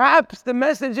 Perhaps the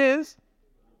message is,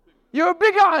 you're a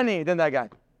bigger ani than that guy.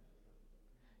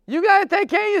 You got to take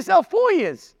care of yourself 4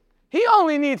 years. He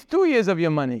only needs 2 years of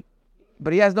your money,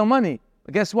 but he has no money.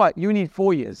 But guess what? You need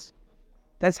 4 years.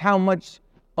 That's how much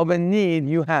of a need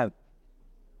you have.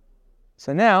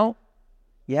 So now,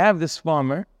 you have this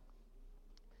farmer.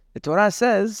 The Torah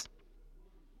says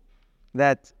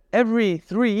that every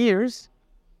 3 years,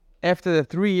 after the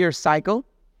 3-year cycle,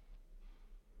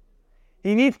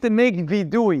 he needs to make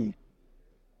vidui.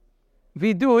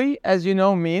 Vidui, as you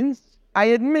know, means, I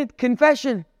admit,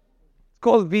 confession. It's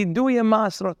called vidui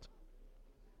masrot.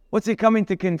 What's he coming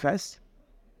to confess?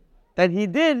 That he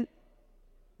did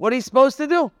what he's supposed to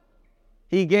do.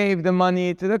 He gave the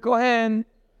money to the Kohen.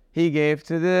 He gave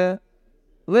to the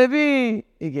Levi.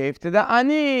 He gave to the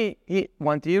ani. He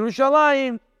went to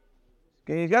Yerushalayim.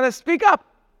 Okay, you got to speak up.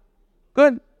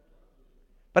 Good.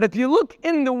 But if you look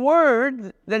in the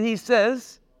word that he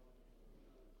says,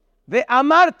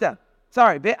 ve'amarta.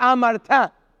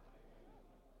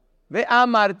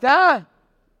 Ve'amarta.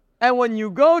 And when you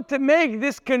go to make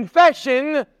this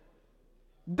confession,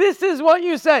 this is what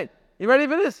you say. You ready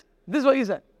for this? This is what you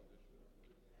say.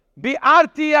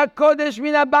 Bi'arti HaKodesh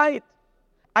min habayit.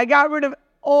 I got rid of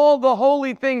all the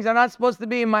holy things that are not supposed to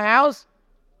be in my house.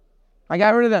 I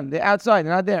got rid of them. They're outside.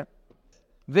 They're not there.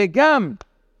 Vegam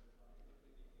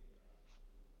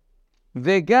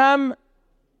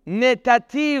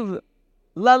netativ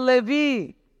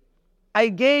lalevi. I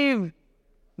gave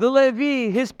the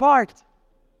Levi his part.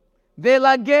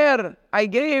 Velager. I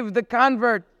gave the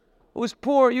convert who's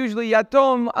poor, usually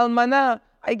yatom, almana.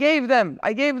 I gave them.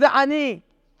 I gave the ani.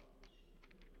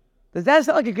 Does that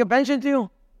sound like a confession to you?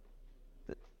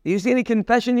 Do you see any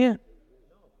confession here? No.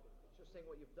 Just saying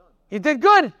what you've done. You did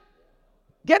good.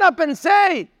 Get up and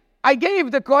say, I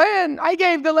gave the Kohen, I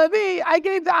gave the Levi, I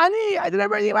gave the ani, I did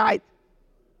everything right.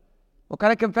 What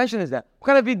kind of confession is that? What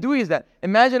kind of vidui is that?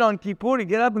 Imagine on Kippur, you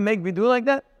get up and make vidui like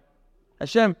that.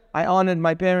 Hashem, I honored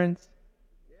my parents.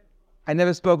 I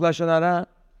never spoke Lashon Hara.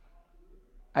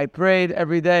 I prayed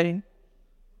every day.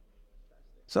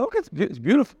 So it's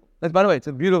beautiful. By the way, it's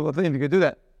a beautiful thing if you could do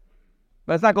that.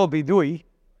 But it's not called vidui.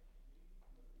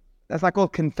 That's not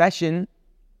called confession.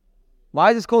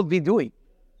 Why is this called vidui?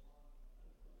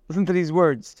 Listen to these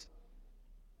words.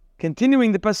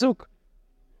 Continuing the pasuk.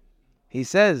 He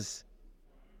says,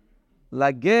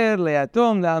 Lager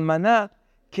leatom le'almana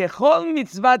kechol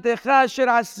mitzvatecha asher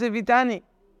asivitani.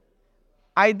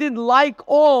 I did like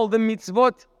all the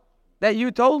mitzvot that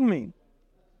you told me.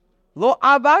 Lo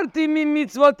avarti mi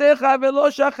mitzvotecha velo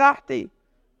shachachti.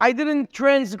 I didn't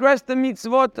transgress the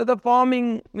mitzvot, the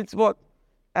farming mitzvot.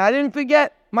 And I didn't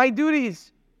forget my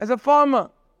duties as a farmer.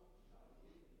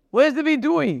 Where's the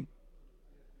vidui?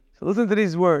 So listen to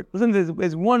these words. Listen to this.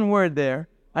 There's one word there.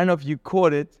 I don't know if you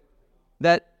caught it.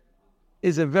 That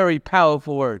is a very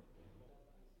powerful word.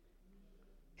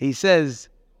 He says,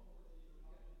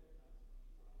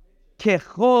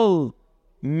 Kechol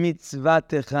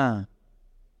mitzvatecha.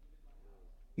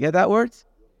 You get that word?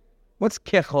 What's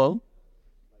kechol?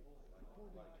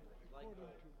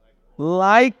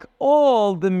 Like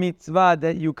all the mitzvah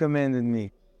that you commanded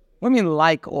me. What do you mean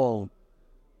like all?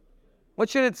 What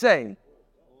should it say?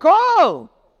 Kol!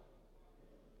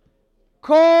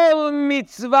 Kol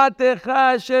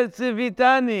mitzvatecha asher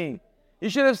tzivitani. You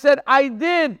should have said, I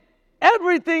did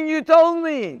everything you told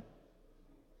me.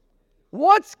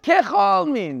 What's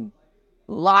kechol mean?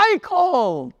 Like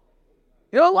all.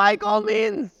 You know what like all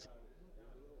means?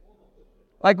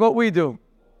 Like what we do.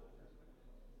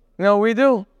 You know what we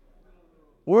do?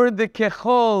 We're the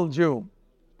kechol Jew.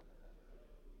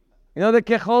 You know the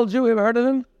kechol Jew? You ever heard of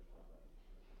him?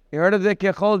 You heard of the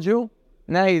kechol Jew?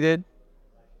 Now you did.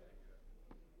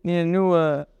 Need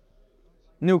a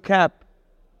new cap.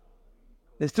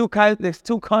 There's two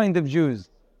kind of Jews.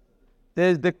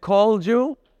 There's the kol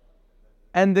Jew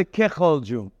and the kechol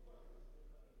Jew.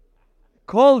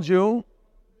 Kol Jew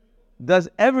does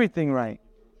everything right.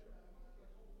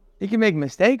 He can make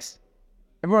mistakes.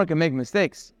 Everyone can make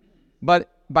mistakes.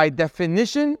 But by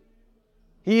definition,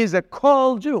 he is a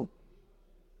kol Jew.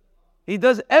 He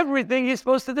does everything he's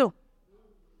supposed to do.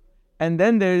 And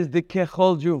then there's the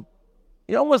kechol Jew.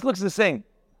 He almost looks the same,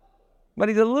 but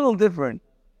he's a little different.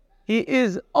 He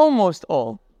is almost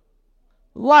all.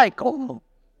 Like all.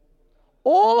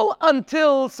 All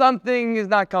until something is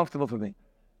not comfortable for me.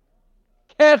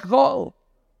 Kechol.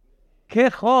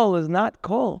 Kechol is not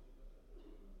kol.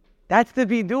 That's the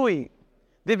vidui.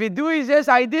 The vidui says,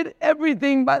 I did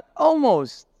everything but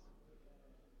almost.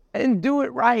 I didn't do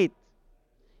it right.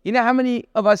 You know how many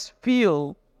of us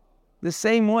feel the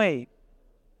same way?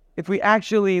 If we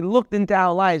actually looked into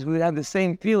our lives, we would have the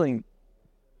same feeling.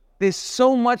 There's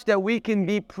so much that we can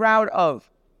be proud of.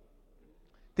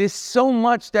 There's so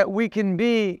much that we can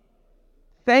be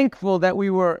thankful that we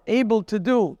were able to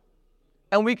do.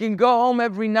 And we can go home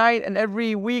every night and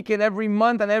every week and every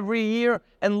month and every year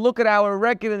and look at our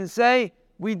record and say,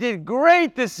 we did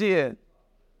great this year.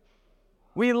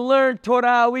 We learned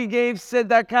Torah, we gave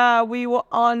tzedakah, we were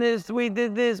honest, we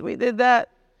did this, we did that.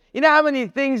 You know how many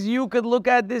things you could look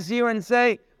at this year and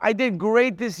say, I did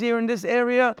great this year in this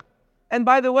area? And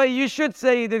by the way, you should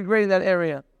say you did great in that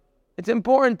area. It's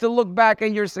important to look back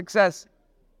at your success,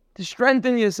 to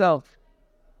strengthen yourself.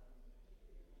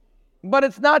 But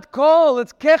it's not kol,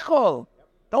 it's kechol.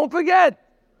 Don't forget.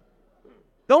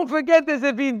 Don't forget there's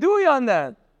a vidui on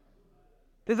that.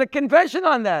 There's a confession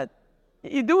on that.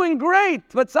 You're doing great,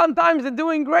 but sometimes the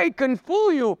doing great can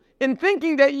fool you in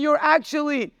thinking that you're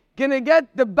actually going to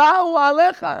get the ba'u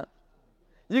alecha.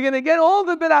 You're going to get all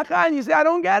the beracha, and you say, I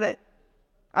don't get it.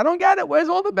 I don't get it. Where's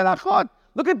all the berachot?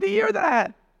 Look at the year that I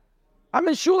had. I'm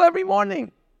in shul every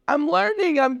morning. I'm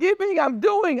learning, I'm giving, I'm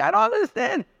doing. I don't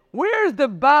understand. Where's the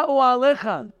ba'u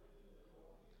alecha?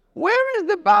 Where is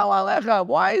the ba'u alecha?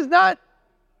 Why is not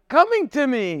coming to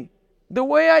me the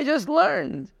way I just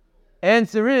learned?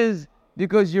 Answer is,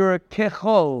 because you're a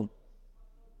kechol.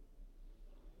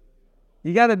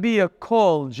 You got to be a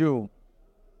kol Jew.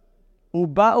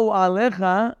 Uba'u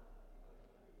alecha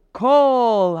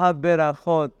kol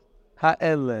haberachot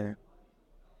ha'ele.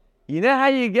 You know how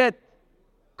you get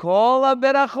kol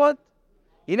haberachot?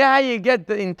 You know how you get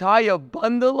the entire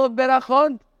bundle of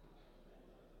berachot?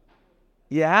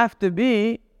 You have to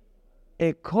be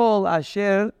a kol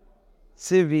asher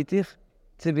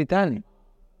tzivitani.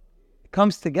 It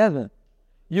comes together.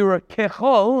 You're a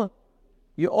kechol,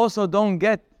 you also don't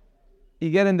get,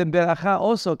 you get in the beracha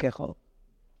also kechol.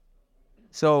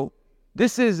 So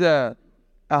this is a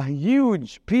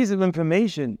huge piece of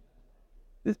information.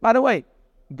 This, by the way,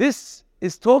 this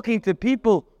is talking to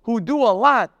people who do a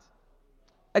lot.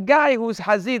 A guy who's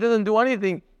hazi doesn't do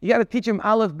anything, you got to teach him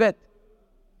aleph bet.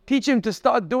 Teach him to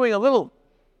start doing a little.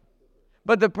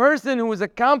 But the person who is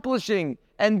accomplishing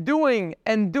and doing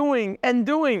and doing and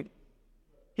doing,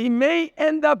 he may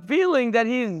end up feeling that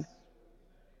he's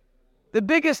the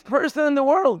biggest person in the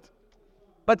world.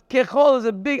 But kechol is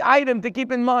a big item to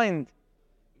keep in mind.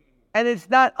 And it's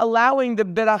not allowing the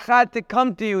berachah to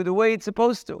come to you the way it's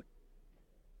supposed to.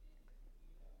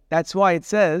 That's why it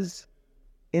says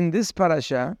in this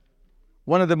parasha,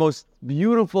 one of the most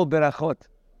beautiful berachot.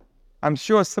 I'm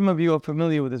sure some of you are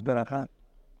familiar with this berachah.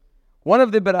 One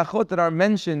of the berachot that are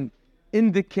mentioned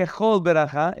in the kechol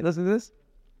berachah, listen to this,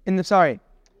 in the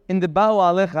Ba'u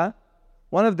Alecha,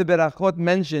 one of the berachot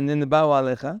mentioned in the Ba'u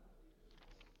Alecha,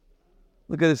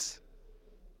 look at this,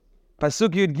 Pasuk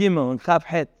Yud Gimel and Chaf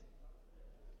Het.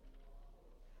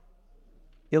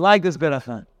 You like this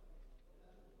berachah?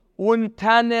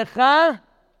 Untanecha,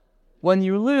 when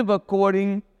you live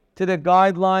according to the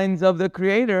guidelines of the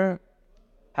Creator,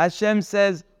 Hashem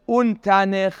says,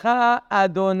 Untanecha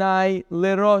Adonai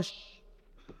lerosh.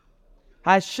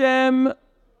 Hashem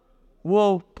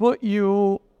will put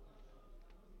you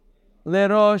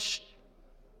lerosh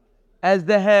as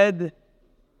the head,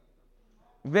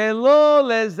 velo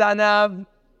lezanav,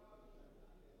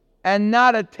 and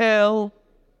not a tail.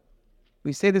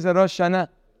 We say this at Rosh Hashanah,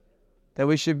 that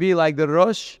we should be like the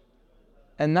Rosh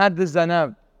and not the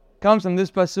Zanav. Comes from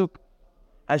this pasuk.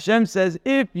 Hashem says,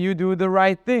 if you do the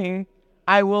right thing,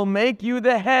 I will make you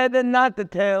the head and not the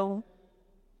tail.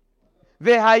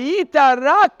 Vehayita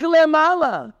rak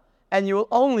lemala, and you will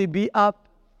only be up.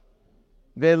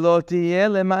 Velo tiyeh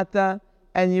lemata,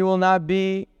 and you will not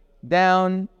be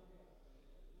down.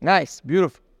 Nice,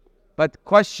 beautiful. But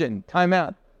question, time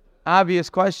out. Obvious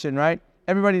question, right?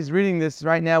 Everybody's reading this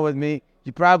right now with me.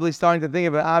 You're probably starting to think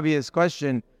of an obvious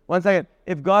question. One second.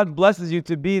 If God blesses you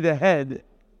to be the head,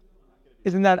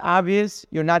 isn't that obvious?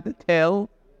 You're not the tail.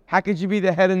 How could you be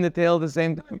the head and the tail at the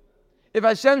same time? If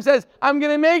Hashem says, I'm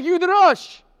going to make you the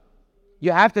Rosh,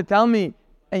 you have to tell me,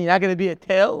 and you're not going to be a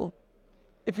tail?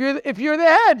 If you're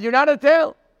the head, you're not a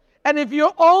tail. And if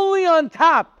you're only on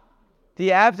top, do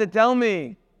you have to tell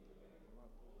me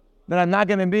that I'm not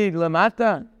going to be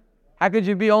lamata? How could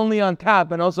you be only on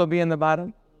top and also be in the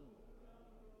bottom?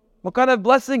 What kind of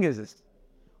blessing is this?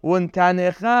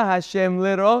 Untanecha Hashem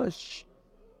lerosh,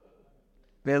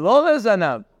 velo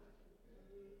lezanav,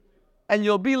 and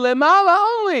you'll be lemala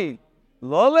only,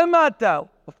 lo lemata.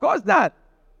 Of course not.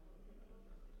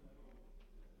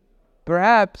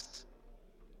 Perhaps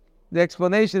the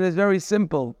explanation is very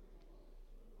simple.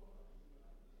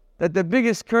 That the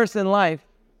biggest curse in life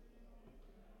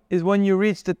is when you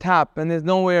reach the top and there's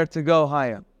nowhere to go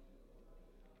higher.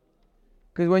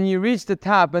 Because when you reach the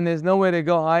top and there's nowhere to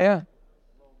go higher,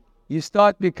 you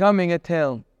start becoming a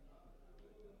tail.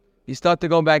 You start to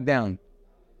go back down.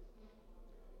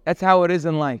 That's how it is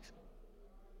in life.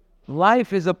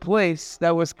 Life is a place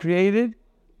that was created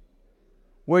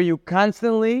where you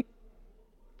constantly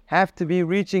have to be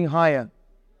reaching higher.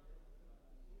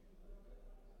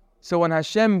 So when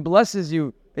Hashem blesses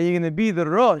you that you're going to be the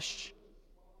Rosh,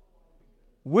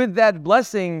 with that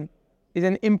blessing is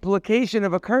an implication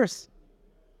of a curse.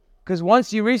 Because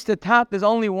once you reach the top, there's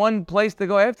only one place to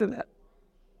go after that.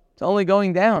 It's only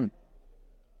going down.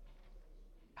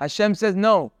 Hashem says,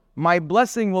 no, my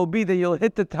blessing will be that you'll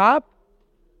hit the top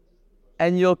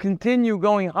and you'll continue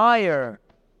going higher.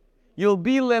 You'll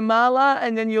be lemala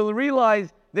and then you'll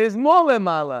realize there's more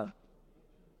lemala.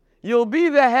 You'll be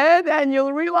the head and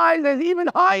you'll realize there's even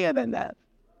higher than that.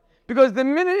 Because the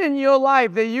minute in your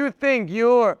life that you think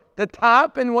you're the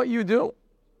top in what you do,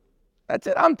 that's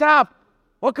it, I'm top.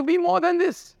 What could be more than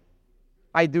this?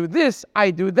 I do this, I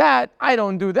do that, I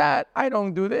don't do that, I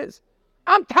don't do this.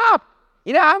 I'm top.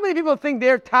 You know how many people think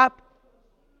they're top?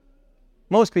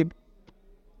 Most people.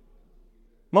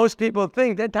 Most people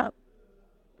think they're top.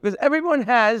 Because everyone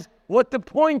has what to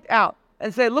point out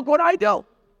and say, look what I do.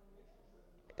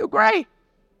 I do great.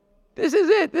 This is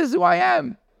it. This is who I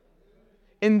am.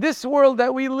 In this world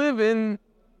that we live in,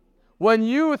 when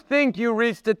you think you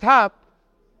reach the top,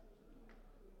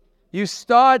 you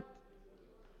start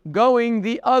going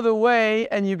the other way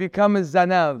and you become a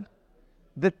zanav.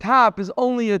 The top is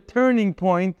only a turning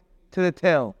point to the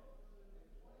tail.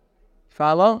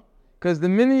 Follow? Because the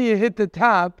minute you hit the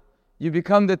top, you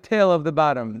become the tail of the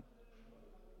bottom.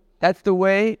 That's the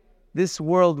way this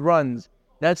world runs.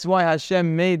 That's why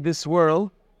Hashem made this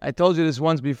world. I told you this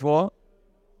once before.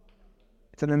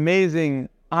 It's an amazing,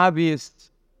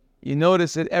 obvious, you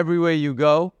notice it everywhere you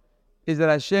go, is that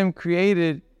Hashem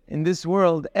created in this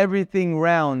world everything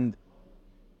round.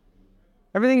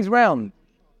 Everything's round.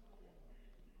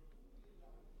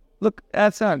 Look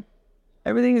outside.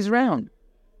 Everything is round.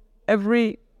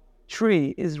 Every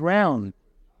tree is round.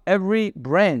 Every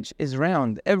branch is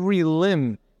round. Every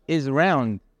limb is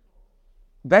round.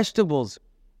 Vegetables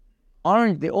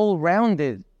aren't they all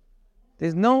rounded?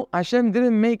 Hashem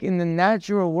didn't make in the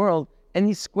natural world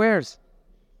any squares.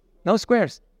 No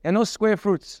squares. And no square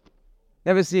fruits.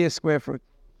 Never see a square fruit.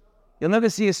 You'll never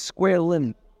see a square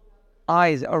limb.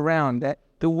 Eyes are round.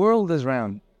 The world is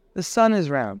round. The sun is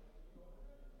round.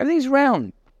 Everything's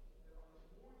round.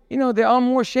 There are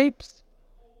more shapes.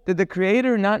 Did the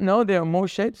Creator not know there are more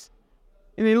shapes?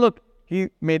 Look, He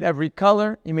made every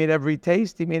color. He made every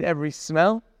taste. He made every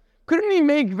smell. Couldn't He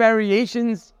make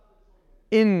variations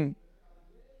in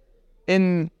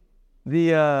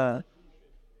the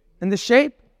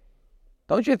shape?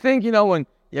 Don't you think, when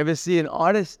you ever see an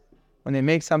artist, when they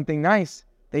make something nice,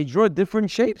 they draw different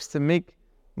shapes to make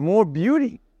more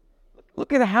beauty.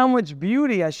 Look at how much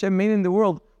beauty Hashem made in the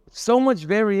world. So much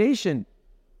variation.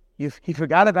 He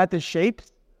forgot about the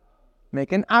shapes.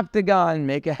 Make an octagon,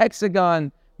 make a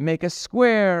hexagon, make a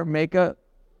square, The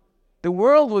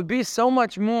world would be so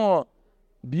much more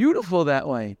beautiful that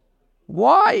way.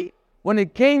 Why? When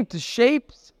it came to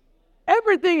shapes,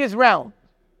 everything is round.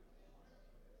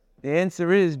 The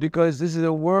answer is because this is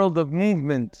a world of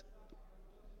movement.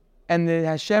 And the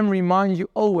Hashem reminds you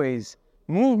always,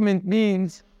 movement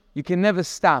means you can never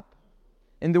stop.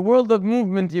 In the world of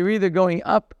movement, you're either going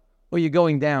up or you're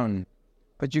going down.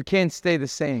 But you can't stay the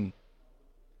same.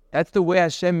 That's the way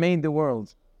Hashem made the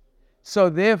world. So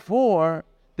therefore,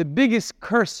 the biggest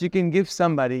curse you can give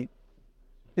somebody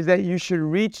is that you should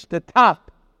reach the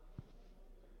top.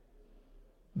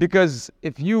 Because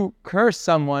if you curse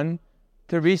someone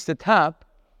to reach the top,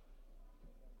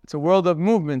 it's a world of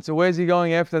movement. So where's he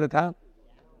going after the top?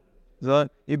 So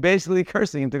you're basically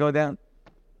cursing him to go down.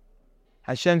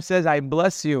 Hashem says, I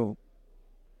bless you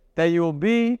that you will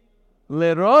be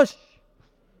lerosh,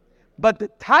 but the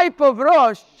type of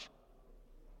rosh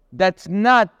that's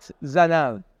not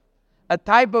zanav. A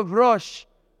type of rosh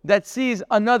that sees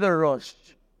another rosh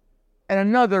and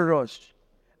another rosh.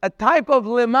 A type of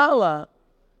lemala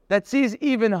that sees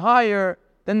even higher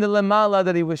than the lemala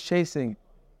that he was chasing.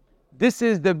 This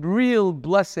is the real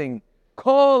blessing.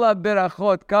 Kol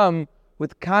ha-berachot come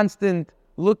with constant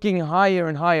looking higher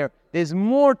and higher. There's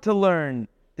more to learn.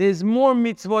 There's more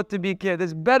mitzvot to be cared.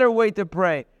 There's better way to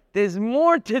pray. There's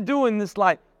more to do in this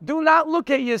life. Do not look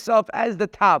at yourself as the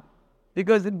top,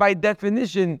 because by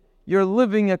definition, you're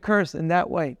living a curse in that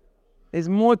way. There's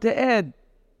more to add.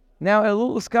 Now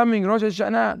Elul is coming, Rosh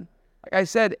Hashanah. Like I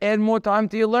said, add more time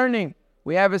to your learning.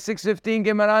 We have a 6:15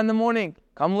 Gemara in the morning.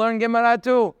 Come learn Gemara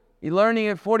too. You're learning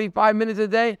it 45 minutes a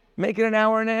day. Make it an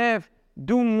hour and a half.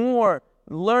 Do more.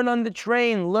 Learn on the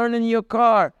train. Learn in your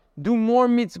car. Do more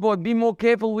mitzvot. Be more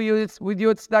careful with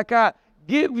your tzedakah.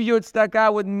 Give your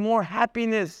tzedakah with more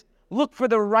happiness. Look for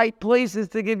the right places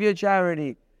to give your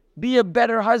charity. Be a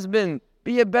better husband.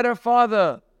 Be a better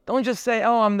father. Don't just say,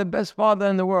 oh, I'm the best father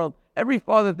in the world. Every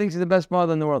father thinks he's the best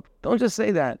father in the world. Don't just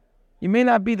say that. You may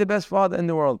not be the best father in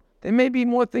the world. There may be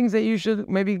more things that you should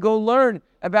maybe go learn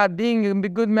about being a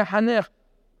good mechanech.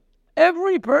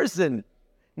 Every person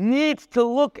needs to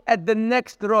look at the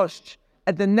next rosh,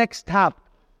 at the next top.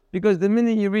 Because the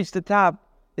minute you reach the top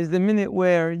is the minute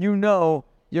where you know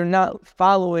you're not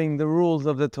following the rules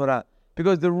of the Torah.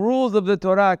 Because the rules of the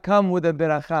Torah come with a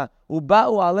beracha.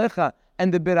 Uba'u alecha.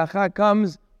 And the beracha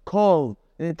comes kol,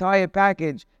 an entire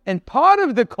package. And part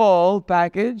of the kol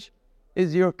package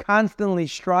is you're constantly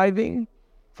striving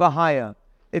for higher.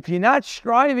 If you're not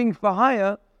striving for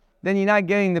higher, then you're not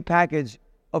getting the package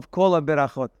of kol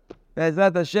ha-berachot.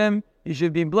 Be'ezrat Hashem, you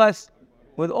should be blessed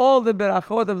with all the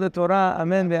berachot of the Torah.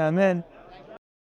 Amen ve'amen.